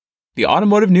The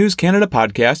Automotive News Canada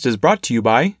podcast is brought to you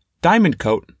by Diamond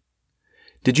Coat.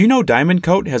 Did you know Diamond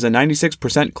Coat has a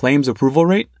 96% claims approval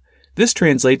rate? This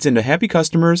translates into happy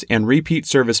customers and repeat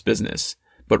service business.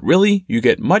 But really, you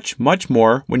get much, much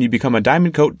more when you become a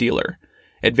Diamond Coat dealer.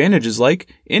 Advantages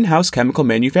like in-house chemical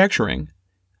manufacturing,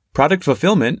 product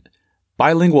fulfillment,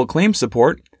 bilingual claim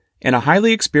support, and a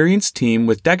highly experienced team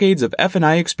with decades of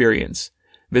F&I experience.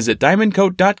 Visit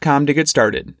diamondcoat.com to get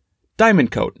started.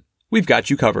 Diamond Coat. We've got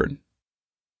you covered.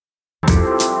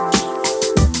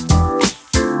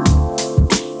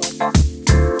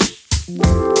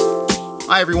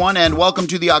 Hi, everyone, and welcome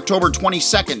to the October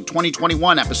 22nd,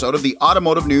 2021 episode of the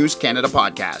Automotive News Canada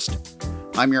podcast.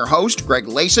 I'm your host, Greg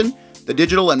Layson, the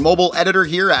digital and mobile editor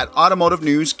here at Automotive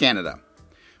News Canada.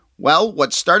 Well,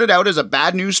 what started out as a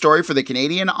bad news story for the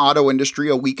Canadian auto industry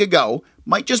a week ago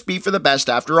might just be for the best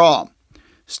after all.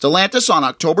 Stellantis on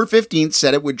October 15th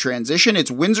said it would transition its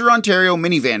Windsor, Ontario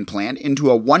minivan plant into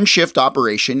a one-shift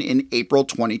operation in April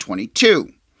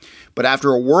 2022. But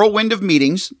after a whirlwind of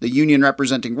meetings, the union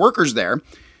representing workers there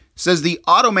says the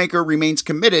automaker remains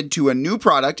committed to a new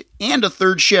product and a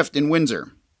third shift in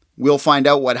Windsor. We'll find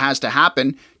out what has to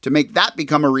happen to make that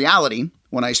become a reality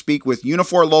when I speak with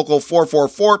Unifor Local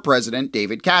 444 President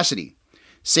David Cassidy,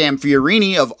 Sam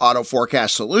Fiorini of Auto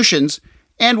Forecast Solutions,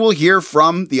 and we'll hear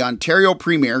from the Ontario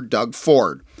Premier Doug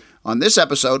Ford on this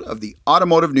episode of the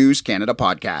Automotive News Canada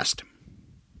podcast.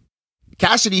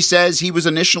 Cassidy says he was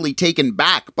initially taken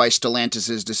back by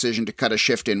Stellantis' decision to cut a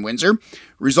shift in Windsor,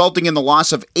 resulting in the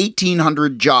loss of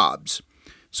 1,800 jobs.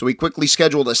 So he quickly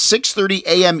scheduled a 6:30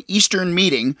 a.m. Eastern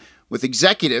meeting with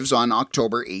executives on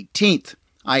October 18th.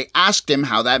 I asked him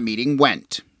how that meeting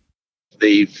went.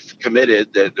 They've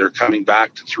committed that they're coming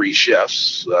back to 3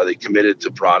 shifts. They committed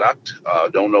to product.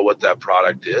 Don't know what that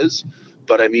product is.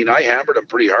 But, I hammered them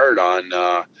pretty hard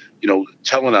on,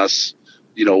 telling us,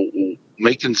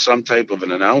 making some type of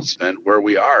an announcement where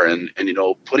we are and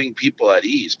putting people at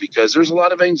ease, because there's a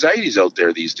lot of anxieties out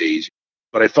there these days.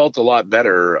 But I felt a lot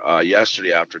better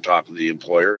yesterday after talking to the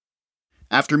employer.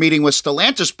 After meeting with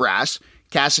Stellantis brass,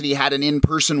 Cassidy had an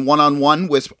in-person one-on-one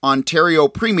with Ontario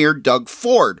Premier Doug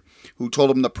Ford, who told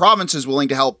him the province is willing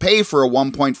to help pay for a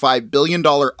 $1.5 billion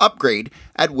upgrade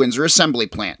at Windsor Assembly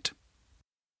Plant.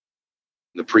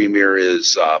 The Premier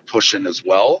is pushing as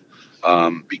well.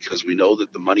 Because we know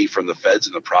that the money from the feds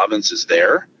and the province is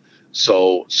there.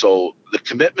 So the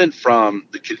commitment from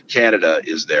Canada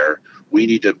is there. We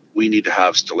need to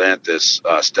have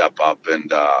Stellantis step up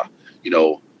and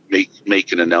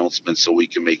make an announcement so we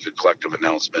can make a collective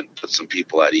announcement, put some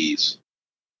people at ease.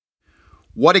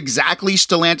 What exactly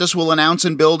Stellantis will announce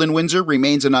and build in Windsor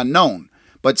remains an unknown.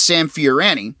 But Sam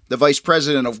Fiorini, the Vice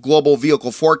President of Global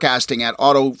Vehicle Forecasting at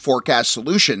Auto Forecast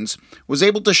Solutions, was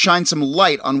able to shine some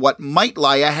light on what might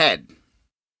lie ahead.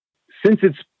 Since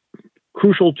it's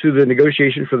crucial to the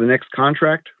negotiation for the next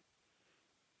contract,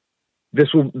 this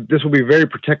will be very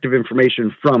protective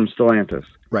information from Stellantis.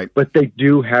 Right. But they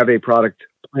do have a product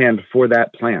planned for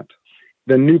that plant.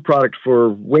 The new product for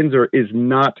Windsor is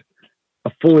not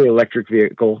a fully electric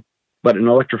vehicle, but an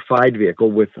electrified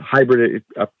vehicle with a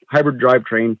hybrid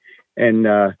drivetrain, and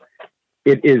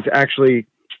it is actually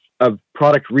a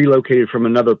product relocated from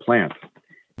another plant.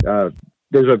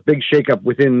 There's a big shakeup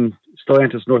within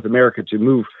Stellantis North America to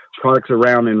move products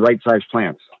around in right-sized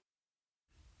plants.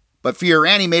 But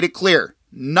Fiorini made it clear,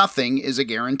 nothing is a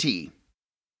guarantee.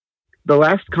 The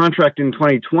last contract in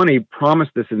 2020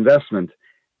 promised this investment,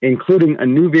 including a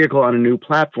new vehicle on a new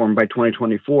platform by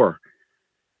 2024.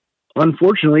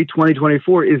 Unfortunately,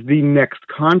 2024 is the next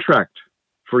contract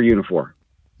for Unifor.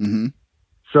 Mm-hmm.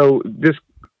 So this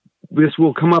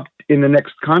will come up in the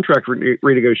next contract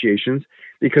renegotiations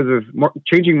because of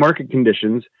changing market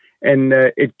conditions, and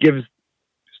it gives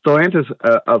Stellantis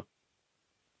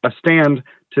a stand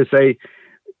to say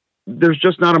there's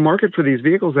just not a market for these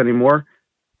vehicles anymore.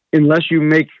 Unless you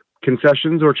make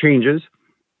concessions or changes,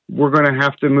 we're going to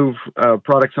have to move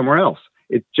product somewhere else.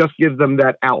 It just gives them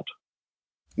that out.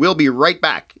 We'll be right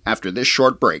back after this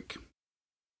short break.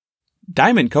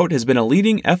 Diamond Coat has been a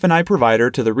leading F&I provider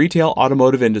to the retail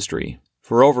automotive industry.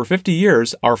 For over 50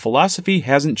 years, our philosophy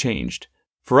hasn't changed.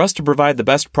 For us to provide the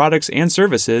best products and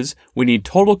services, we need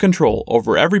total control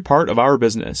over every part of our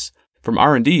business. From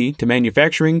R&D to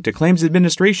manufacturing to claims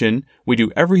administration, we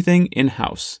do everything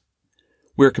in-house.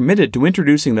 We're committed to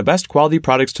introducing the best quality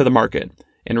products to the market,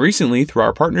 and recently, through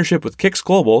our partnership with Kicks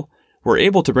Global, we're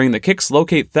able to bring the Kicks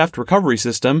Locate Theft Recovery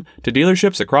System to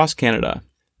dealerships across Canada.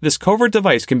 This covert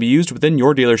device can be used within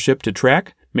your dealership to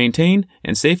track, maintain,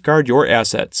 and safeguard your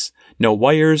assets. No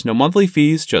wires, no monthly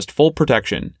fees, just full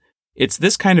protection. It's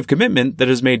this kind of commitment that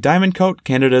has made Diamond Coat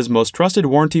Canada's most trusted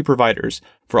warranty providers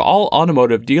for all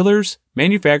automotive dealers,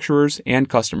 manufacturers, and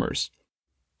customers.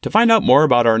 To find out more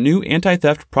about our new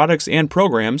anti-theft products and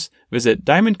programs, visit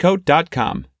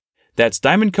diamondcoat.com. That's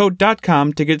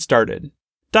diamondcoat.com to get started.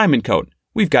 Diamond Coat,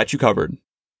 we've got you covered.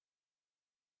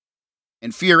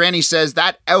 And Fiorani says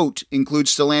that out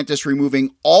includes Stellantis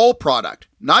removing all product,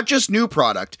 not just new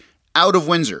product, out of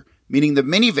Windsor, meaning the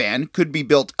minivan could be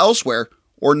built elsewhere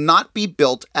or not be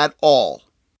built at all.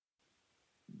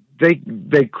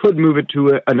 They could move it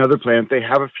to another plant. They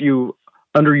have a few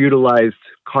underutilized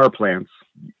car plants.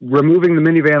 Removing the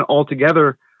minivan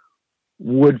altogether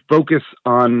would focus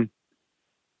on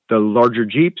the larger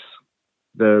Jeeps,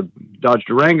 the Dodge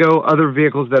Durango, other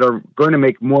vehicles that are going to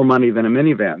make more money than a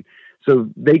minivan. So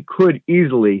they could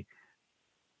easily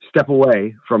step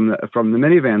away from the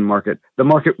minivan market, the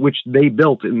market which they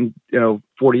built in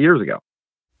 40 years ago.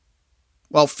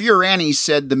 While Fiorani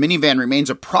said the minivan remains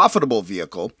a profitable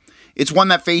vehicle, it's one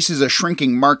that faces a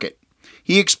shrinking market.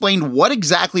 He explained what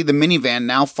exactly the minivan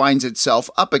now finds itself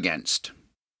up against.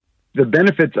 The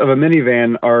benefits of a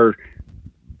minivan are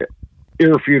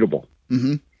irrefutable.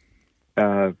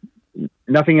 Mm-hmm.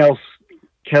 Nothing else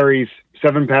carries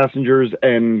 7 passengers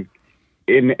and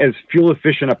in as fuel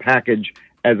efficient a package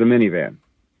as a minivan.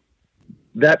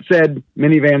 That said,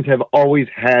 minivans have always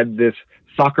had this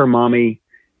soccer mommy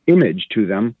image to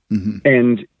them,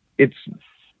 and it's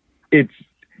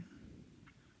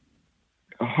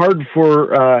hard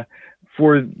for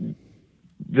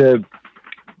the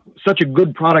such a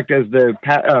good product as the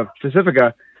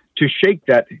Pacifica to shake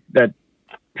that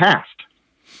past.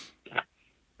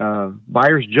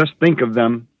 Buyers just think of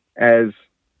them as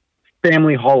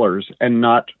family haulers and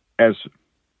not as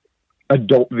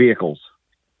adult vehicles.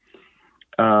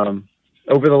 Over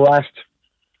the last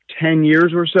 10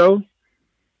 years or so,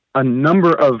 a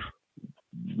number of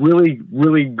really,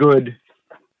 really good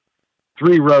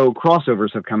 3-row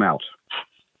crossovers have come out.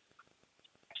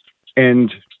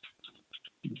 And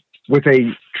with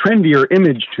a trendier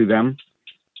image to them,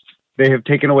 they have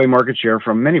taken away market share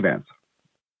from minivans.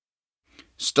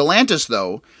 Stellantis,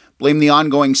 though, blamed the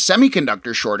ongoing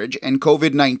semiconductor shortage and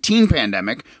COVID-19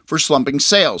 pandemic for slumping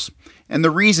sales, and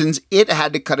the reasons it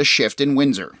had to cut a shift in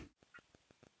Windsor.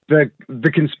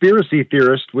 The conspiracy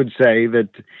theorist would say that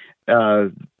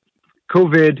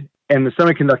COVID and the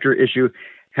semiconductor issue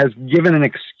has given an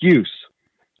excuse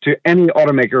to any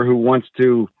automaker who wants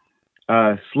to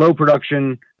slow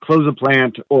production, close a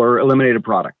plant, or eliminate a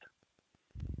product.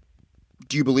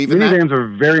 Do you believe in Minivans that?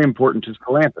 are very important to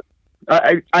Stellantis.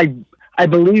 I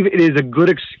believe it is a good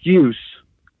excuse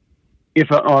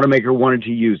if an automaker wanted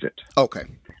to use it. Okay.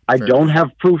 I don't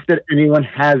have proof that anyone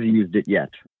has used it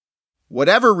yet.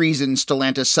 Whatever reason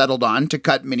Stellantis settled on to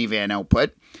cut minivan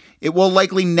output, it will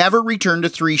likely never return to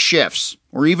 3 shifts,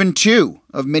 or even 2,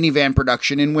 of minivan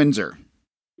production in Windsor.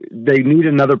 They need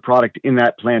another product in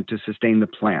that plant to sustain the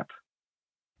plant.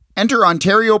 Enter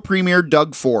Ontario Premier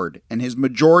Doug Ford and his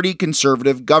majority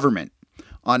Conservative government.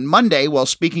 On Monday, while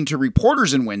speaking to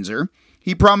reporters in Windsor,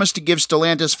 he promised to give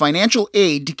Stellantis financial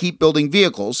aid to keep building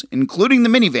vehicles, including the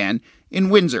minivan, in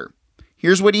Windsor.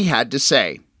 Here's what he had to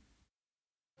say.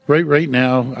 Right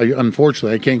now,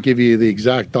 unfortunately, I can't give you the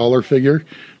exact dollar figure.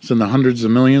 It's in the hundreds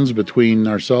of millions between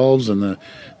ourselves and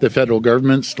the federal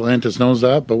government. Stellantis knows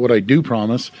that. But what I do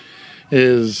promise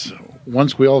is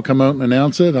once we all come out and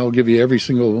announce it, I'll give you every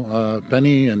single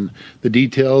penny and the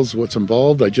details, what's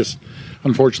involved.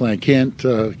 Unfortunately, I can't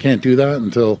do that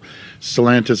until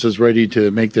Stellantis is ready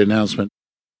to make the announcement.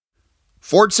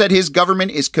 Ford said his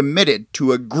government is committed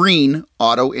to a green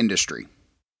auto industry.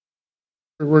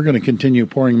 We're going to continue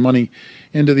pouring money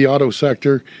into the auto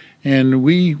sector, and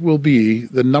we will be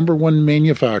the number 1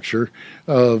 manufacturer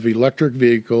of electric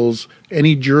vehicles,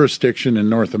 any jurisdiction in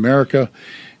North America.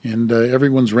 And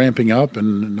everyone's ramping up,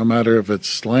 and no matter if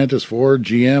it's Stellantis, Ford,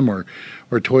 GM,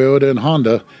 or Toyota and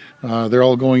Honda, they're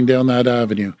all going down that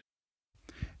avenue.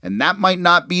 And that might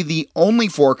not be the only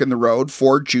fork in the road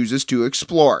Ford chooses to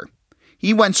explore.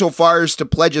 He went so far as to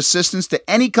pledge assistance to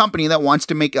any company that wants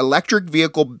to make electric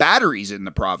vehicle batteries in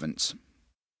the province.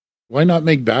 Why not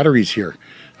make batteries here?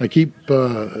 I keep,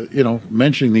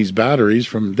 mentioning these batteries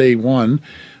from day one.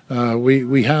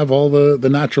 We have all the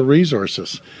natural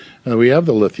resources. We have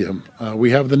the lithium.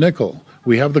 We have the nickel.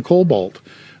 We have the cobalt.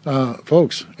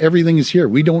 folks, everything is here.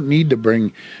 We don't need to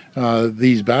bring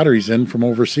these batteries in from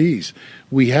overseas.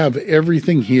 We have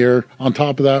everything here. On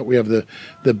top of that, we have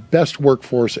the best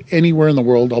workforce anywhere in the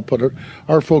world. I'll put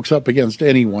our folks up against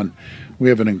anyone. We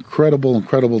have an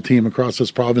incredible team across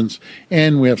this province,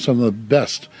 and we have some of the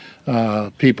best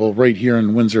people right here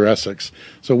in Windsor, Essex.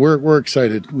 So we're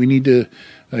excited. We need to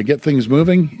get things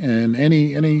moving, and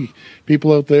any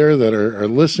people out there that are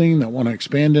listening that want to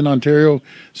expand in Ontario,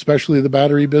 especially the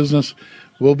battery business,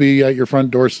 we'll be at your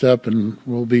front doorstep, and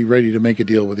we'll be ready to make a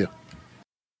deal with you.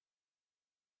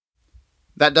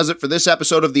 That does it for this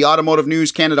episode of the Automotive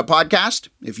News Canada podcast.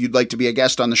 If you'd like to be a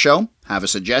guest on the show, have a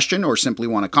suggestion, or simply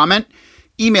want to comment,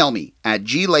 email me at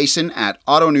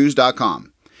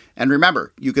glayson@autonews.com. And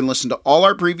remember, you can listen to all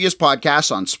our previous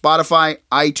podcasts on Spotify,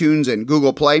 iTunes, and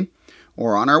Google Play,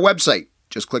 or on our website.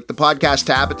 Just click the podcast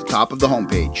tab at the top of the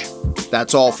homepage.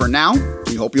 That's all for now.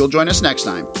 We hope you'll join us next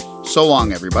time. So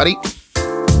long, everybody.